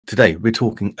today we're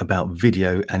talking about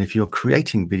video, and if you're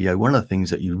creating video, one of the things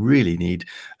that you really need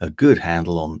a good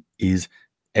handle on is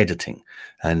editing.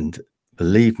 And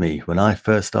believe me, when I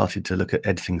first started to look at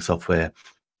editing software,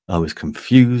 I was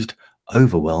confused,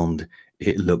 overwhelmed.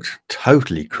 It looked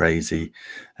totally crazy,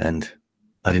 and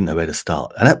I didn't know where to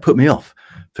start, and that put me off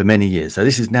for many years. So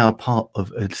this is now a part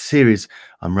of a series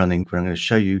I'm running where I'm going to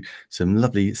show you some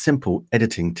lovely simple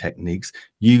editing techniques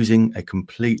using a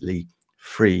completely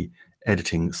free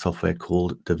editing software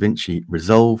called DaVinci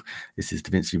Resolve. This is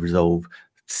DaVinci Resolve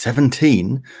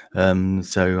 17. So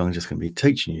I'm just going to be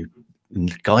teaching you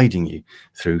and guiding you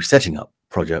through setting up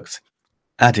projects,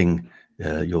 adding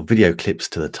your video clips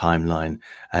to the timeline,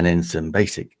 and then some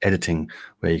basic editing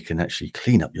where you can actually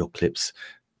clean up your clips,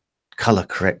 color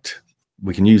correct.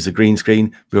 We can use the green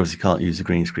screen. We obviously can't use the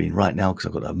green screen right now because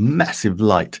I've got a massive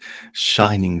light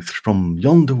shining from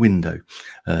yonder window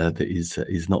that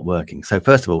is not working. So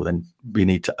first of all, then we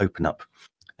need to open up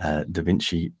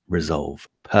DaVinci Resolve.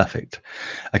 Perfect.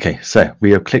 Okay, so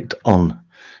we have clicked on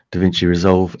DaVinci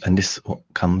Resolve, and this is what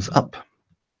comes up.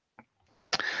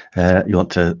 You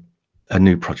want a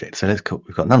new project. So we've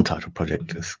got an untitled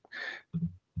project. Let's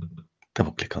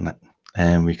double click on that,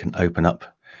 and we can open up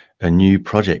a new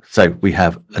project. So we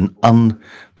have an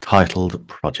untitled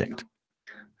project.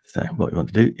 So what we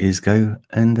want to do is go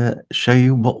and show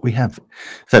you what we have.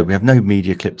 So we have no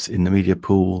media clips in the media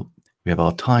pool. We have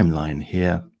our timeline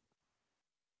here.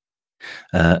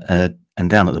 And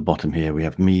down at the bottom here, we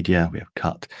have media, we have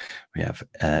cut, we have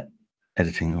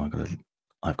editing. Oh,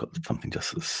 I've got something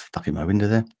just stuck in my window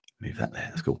there. Move that there,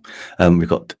 that's cool. We've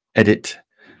got edit.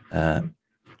 So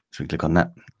we click on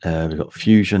that. We've got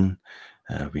fusion.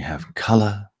 We have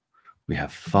color, we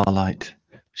have Farlight,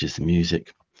 which is the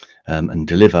music, and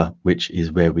deliver, which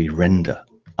is where we render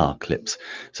our clips.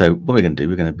 So what we're going to do,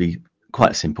 we're going to be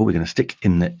quite simple. We're going to stick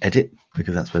in the edit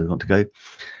because that's where we want to go.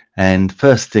 And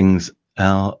first things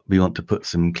are, we want to put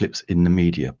some clips in the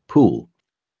media pool.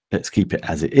 Let's keep it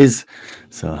as it is.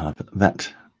 So I'll put that.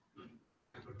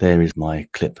 There is my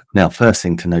clip. Now, first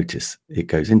thing to notice, it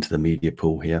goes into the media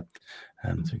pool here.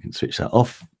 So we can switch that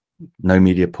off. No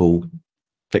media pool.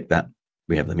 Click that,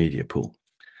 we have the media pool.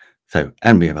 So,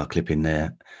 and we have our clip in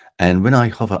there. And when I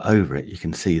hover over it, you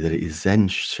can see that it is then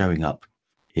showing up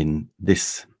in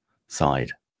this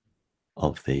side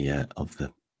of the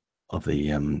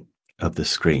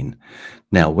screen.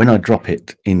 Now, when I drop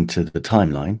it into the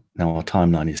timeline, now our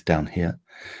timeline is down here.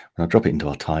 When I drop it into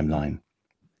our timeline,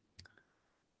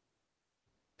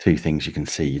 two things you can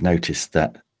see. You notice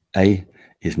that A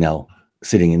is now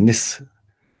sitting in this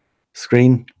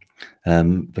screen.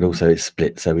 But also it's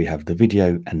split, so we have the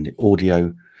video and the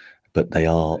audio, but they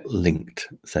are linked,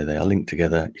 so they are linked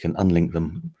together. You can unlink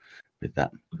them with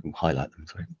that. We'll highlight them,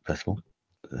 sorry, first of all.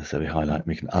 So we highlight,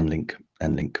 we can unlink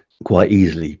and link quite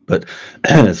easily, but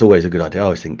it's always a good idea. I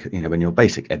always think, you know, when you're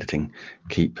basic editing,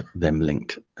 keep them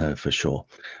linked for sure.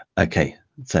 Okay,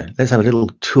 so let's have a little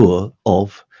tour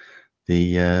of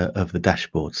the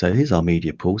dashboard. So here's our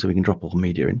media pool, so we can drop all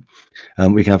media in.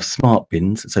 We can have smart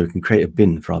bins, so we can create a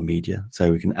bin for our media,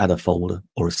 so we can add a folder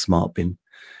or a smart bin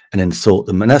and then sort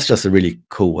them, and that's just a really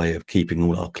cool way of keeping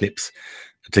all our clips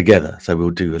together. So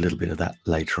we'll do a little bit of that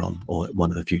later on, or one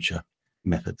of the future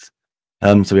methods.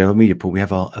 So we have a media pool, we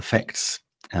have our effects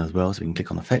as well, so we can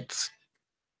click on effects,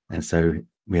 and so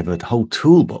we have a whole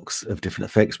toolbox of different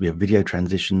effects. We have video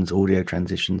transitions, audio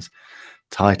transitions,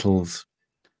 titles.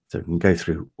 So we can go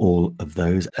through all of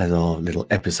those as our little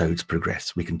episodes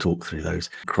progress. We can talk through those.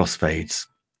 Crossfades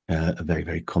are very,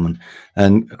 very common,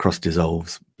 and cross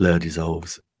dissolves, blur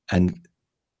dissolves. And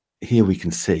here we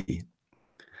can see,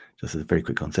 just a very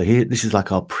quick one. So here, this is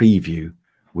like our preview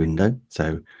window.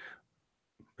 So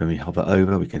when we hover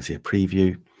over, we can see a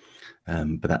preview,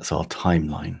 but that's our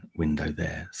timeline window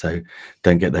there. So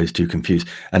don't get those too confused.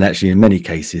 And actually, in many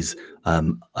cases,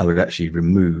 I would actually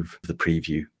remove the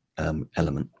preview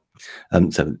element.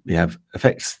 So we have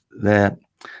effects there,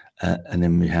 and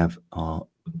then we have our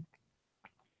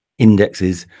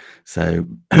indexes. So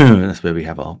that's where we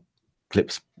have our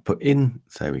clips put in,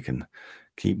 so we can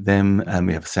keep them. And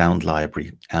we have a sound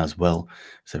library as well,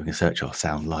 so we can search our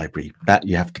sound library. That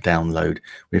you have to download.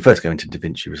 When you first go into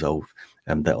DaVinci Resolve,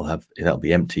 that'll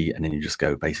be empty, and then you just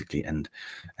go basically and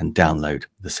download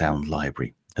the sound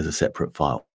library as a separate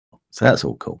file. So that's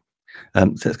all cool.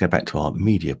 So let's go back to our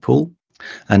media pool.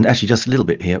 And actually just a little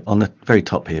bit here on the very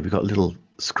top here, we've got a little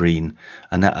screen,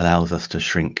 and that allows us to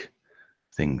shrink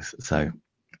things. So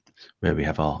where we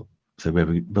have where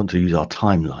we want to use our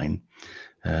timeline,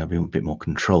 we want a bit more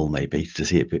control maybe to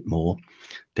see it a bit more,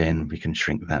 then we can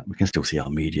shrink that. We can still see our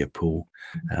media pool.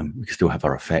 We can still have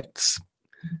our effects.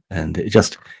 And it's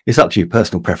up to you,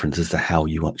 personal preference as to how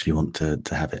you actually want to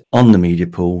have it. On the media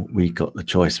pool, we've got the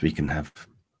choice. We can have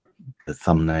the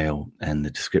thumbnail and the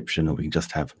description, or we can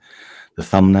just have the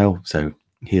thumbnail. So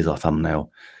here's our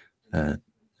thumbnail, and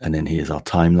then here's our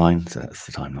timeline. So that's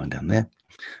the timeline down there.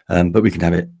 But we can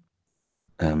have it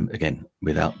again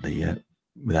without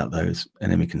those,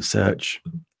 and then we can search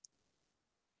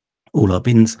all our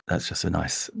bins. That's just a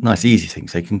nice easy thing.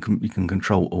 So you can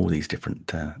control all these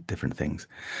different things,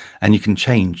 and you can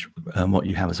change what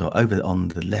you have as well. Over on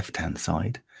the left hand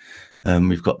side,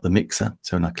 we've got the mixer.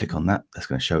 So when I click on that, that's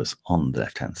going to show us on the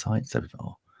left hand side. So we've got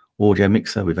our audio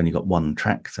mixer. We've only got one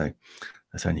track, so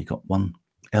that's only got one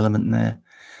element there.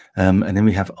 And then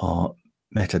we have our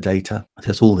metadata.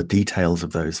 There's all the details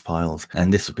of those files,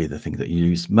 and this will be the thing that you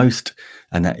use most,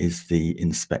 and that is the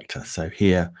inspector. So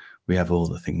here we have all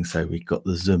the things. So we've got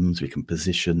the zooms, we can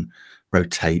position,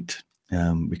 rotate,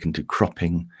 we can do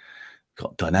cropping,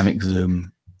 got dynamic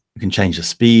zoom, we can change the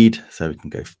speed, so we can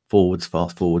go forwards,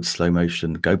 fast forwards, slow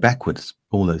motion, go backwards,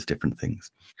 all those different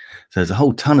things. So there's a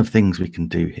whole ton of things we can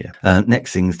do here.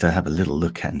 Next things to have a little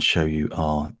look at and show you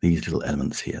are these little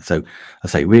elements here. So I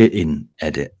say we're in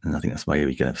edit, and I think that's where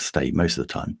we're going to stay most of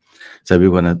the time. So we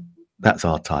want to, that's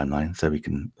our timeline, so we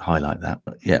can highlight that.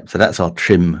 Yeah, so that's our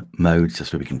trim mode,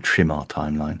 just so we can trim our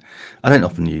timeline. I don't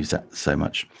often use that so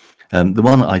much. The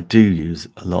one I do use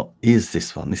a lot is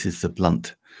this one. This is the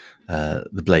blunt,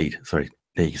 the blade. Sorry,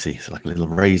 there you can see it's like a little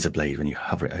razor blade when you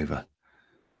hover it over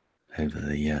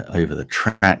the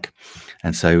track.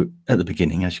 And so at the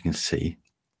beginning, as you can see,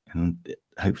 and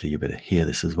hopefully you better hear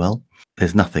this as well,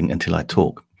 there's nothing until I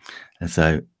talk, and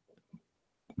so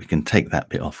we can take that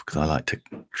bit off because I like to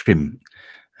trim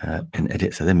and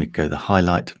edit. So then we go the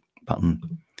highlight button,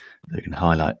 so we can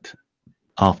highlight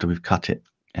after we've cut it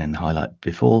and highlight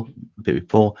before, a bit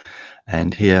before,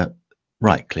 and here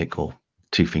right click or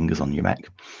two fingers on your Mac,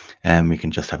 and we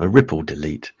can just have a ripple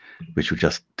delete, which will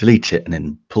just delete it and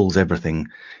then pulls everything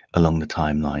along the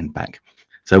timeline back.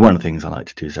 So one of the things I like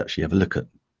to do is actually have a look at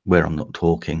where I'm not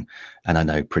talking, and I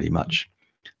know pretty much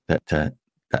that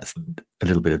that's a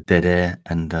little bit of dead air,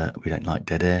 and we don't like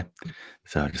dead air.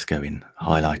 So I just go in,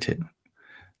 highlight it,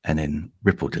 and then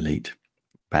ripple delete,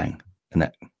 bang, and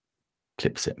that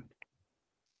clips it.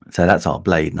 So that's our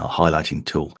blade and our highlighting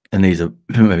tool. And these are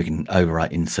where we can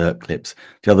overwrite insert clips.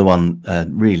 The other one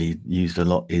really used a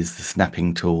lot is the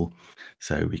snapping tool.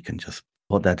 So we can just,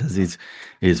 what that does is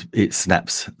it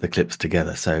snaps the clips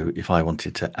together. So if I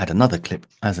wanted to add another clip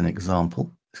as an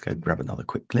example, let's go grab another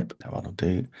quick clip. That's what I'll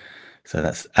do. So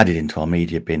that's added into our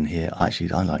media bin here.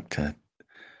 Actually, I like to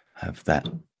have that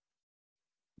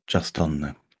just on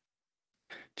the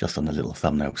little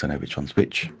thumbnail because I know which one's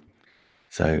which.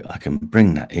 So I can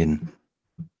bring that in,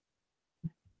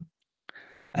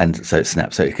 and so it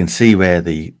snaps. So you can see where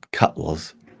the cut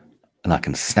was, and I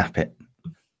can snap it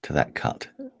to that cut.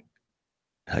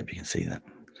 I hope you can see that.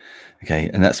 Okay,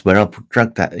 and that's where I'll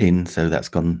drag that in. So that's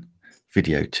gone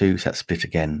video 2, so that's split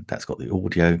again. That's got the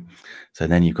audio. So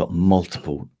then you've got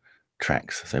multiple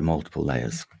tracks, so multiple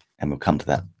layers, and we'll come to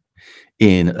that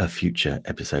in a future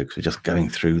episode because we're just going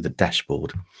through the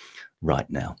dashboard right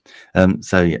now.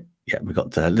 So yeah, we've got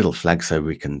the little flag, so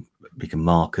we can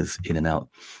mark as in and out.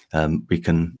 We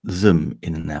can zoom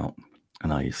in and out,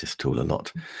 and I use this tool a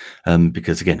lot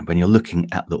because again, when you're looking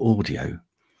at the audio,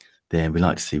 then we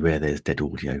like to see where there's dead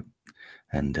audio,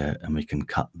 and we can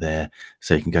cut there.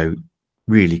 So you can go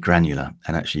really granular,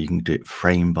 and actually you can do it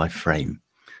frame by frame,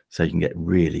 so you can get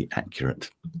really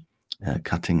accurate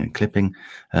cutting and clipping.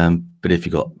 But if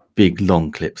you've got big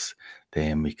long clips,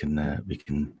 then we can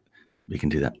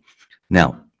do that.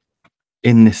 Now,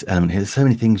 in this element here, there's so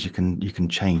many things you can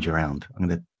change around. I'm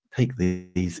going to take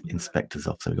these inspectors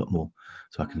off so we've got more,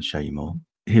 so I can show you more.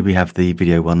 Here we have the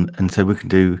video one, and so we can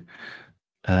do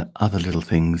other little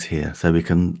things here. So we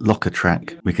can lock a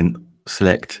track, we can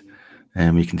select,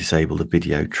 and we can disable the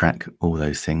video track, all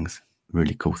those things,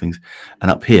 really cool things.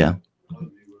 And up here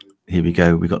we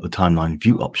go, we've got the timeline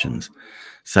view options,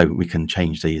 so we can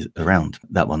change these around.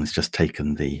 That one's just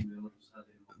taken the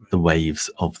waves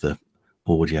of the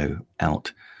audio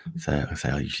out, so I say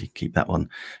I usually keep that one.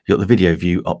 You've got the video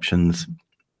view options,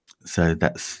 so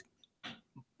that's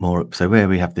more, so where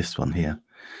we have this one here,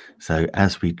 so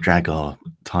as we drag our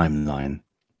timeline,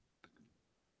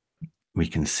 we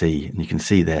can see, and you can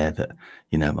see there that,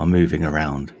 you know, I'm moving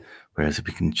around, whereas if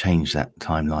we can change that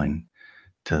timeline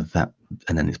to that,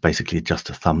 and then it's basically just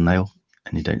a thumbnail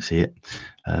and you don't see it,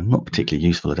 not particularly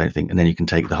useful, I don't think. And then you can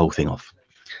take the whole thing off.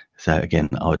 So again,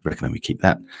 I would recommend we keep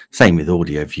that. Same with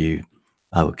audio view.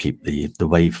 I would keep the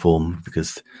waveform,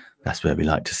 because That's where we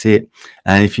like to see it.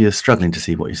 And if you're struggling to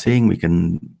see what you're seeing, we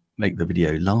can make the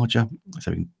video larger,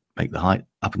 so we can make the height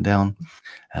up and down,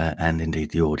 and indeed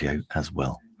the audio as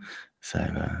well. So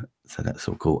that's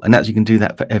all cool. And you can do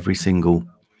that for every single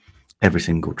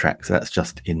track. So that's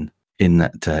just in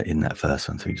that first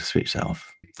one. So you just switch that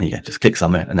off. There you go. Just click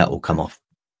somewhere, and that will come off.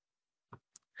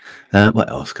 What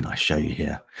else can I show you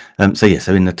here? So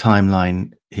in the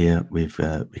timeline here, we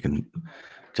can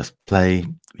just play.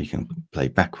 We can play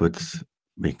backwards.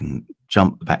 We can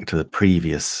jump back to the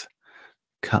previous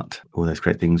cut. All those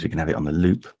great things. We can have it on the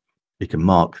loop. We can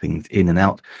mark things in and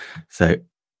out. So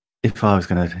if I was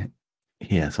going to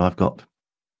here, so I've got,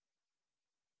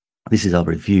 this is our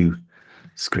review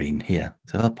screen here.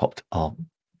 So I popped our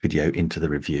video into the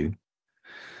review.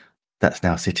 That's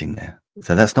now sitting there.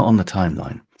 So that's not on the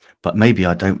timeline, but maybe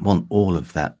I don't want all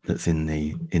of that that's in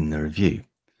the review.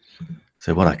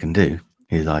 So what I can do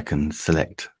is I can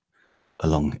select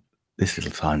along this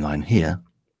little timeline here.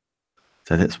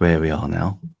 So that's where we are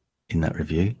now in that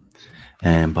review.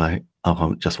 And I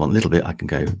just want a little bit, I can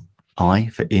go I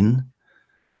for in,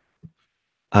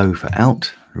 O for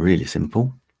out, really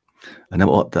simple. And then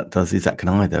what that does is that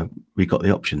can we got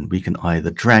the option, we can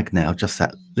either drag now just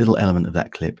that little element of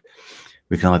that clip.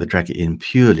 We can either drag it in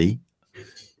purely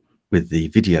with the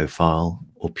video file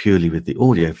or purely with the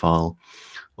audio file,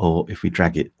 or if we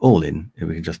drag it all in,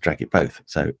 we can just drag it both.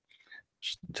 So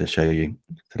to show you,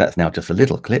 so that's now just a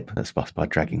little clip. That's by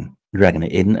dragging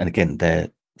it in, and again they're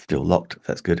still locked.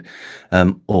 That's good.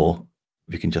 Or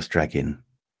we can just drag in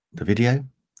the video,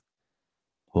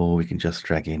 or we can just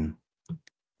drag in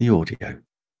the audio.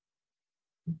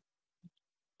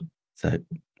 So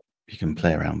you can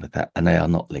play around with that, and they are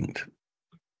not linked.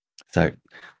 So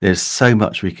there's so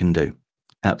much we can do.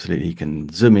 Absolutely, you can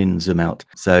zoom in, zoom out.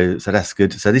 So that's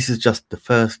good. So this is just the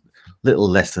first little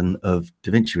lesson of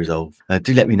DaVinci Resolve.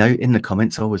 Do let me know in the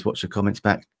comments. I always watch the comments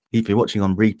back. If you're watching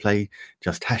on replay,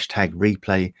 just hashtag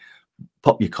replay.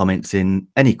 Pop your comments in.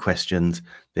 Any questions,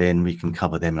 then we can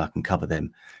cover them, and I can cover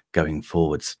them going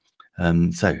forwards.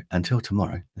 So until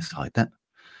tomorrow, let's hide that.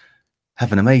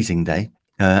 Have an amazing day.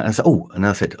 And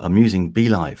I said I'm using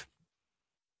BeLive.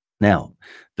 Now,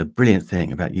 the brilliant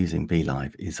thing about using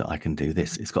BeLive is that I can do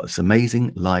this. It's got this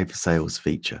amazing live sales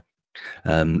feature.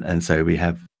 And so we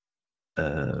have,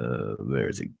 where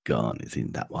is it gone? It's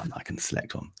in that one. I can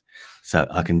select one. So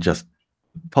I can just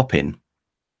pop in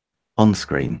on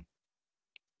screen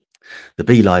the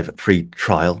BeLive free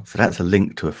trial. So that's a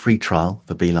link to a free trial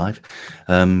for BeLive.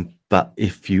 But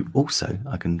if you also,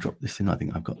 I can drop this in. I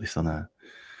think I've got this on a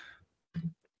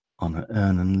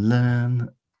earn and learn.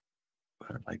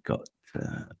 Where have I got?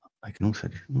 I can also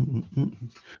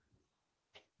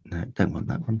no, don't want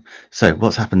that one. So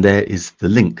what's happened there is the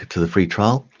link to the free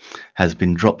trial has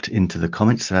been dropped into the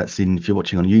comments. So that's in, if you're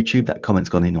watching on YouTube, that comment's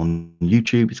gone in on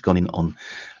YouTube. It's gone in on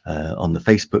the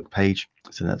Facebook page.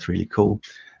 So that's really cool.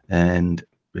 And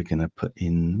we're going to put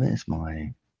in, where's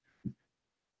my,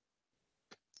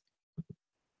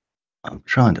 I'm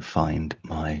trying to find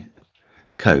my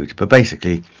code, but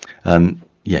basically,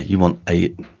 yeah, you want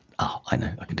a, I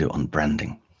know, I can do it on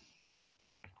branding.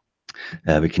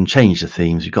 We can change the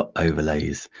themes. We've got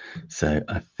overlays. So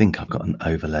I think I've got an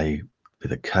overlay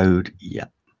with a code. Yeah.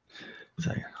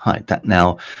 So hide that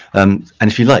now. And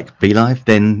if you like BeLive,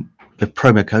 then the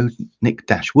promo code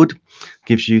Nick-Wood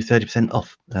gives you 30%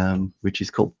 off, which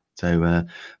is cool. So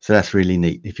that's really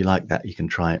neat. If you like that, you can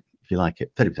try it. If you like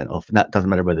it, 30% off. And that doesn't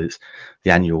matter whether it's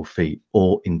the annual fee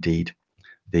or indeed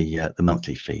the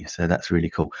monthly fee. So that's really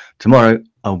cool. Tomorrow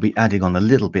I'll be adding on a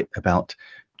little bit about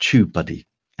TubeBuddy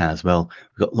as well.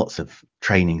 We've got lots of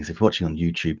trainings. If you're watching on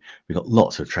YouTube, we've got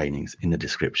lots of trainings in the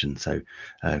description. So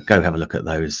go have a look at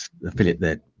those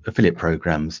affiliate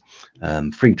programs,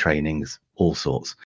 free trainings, all sorts.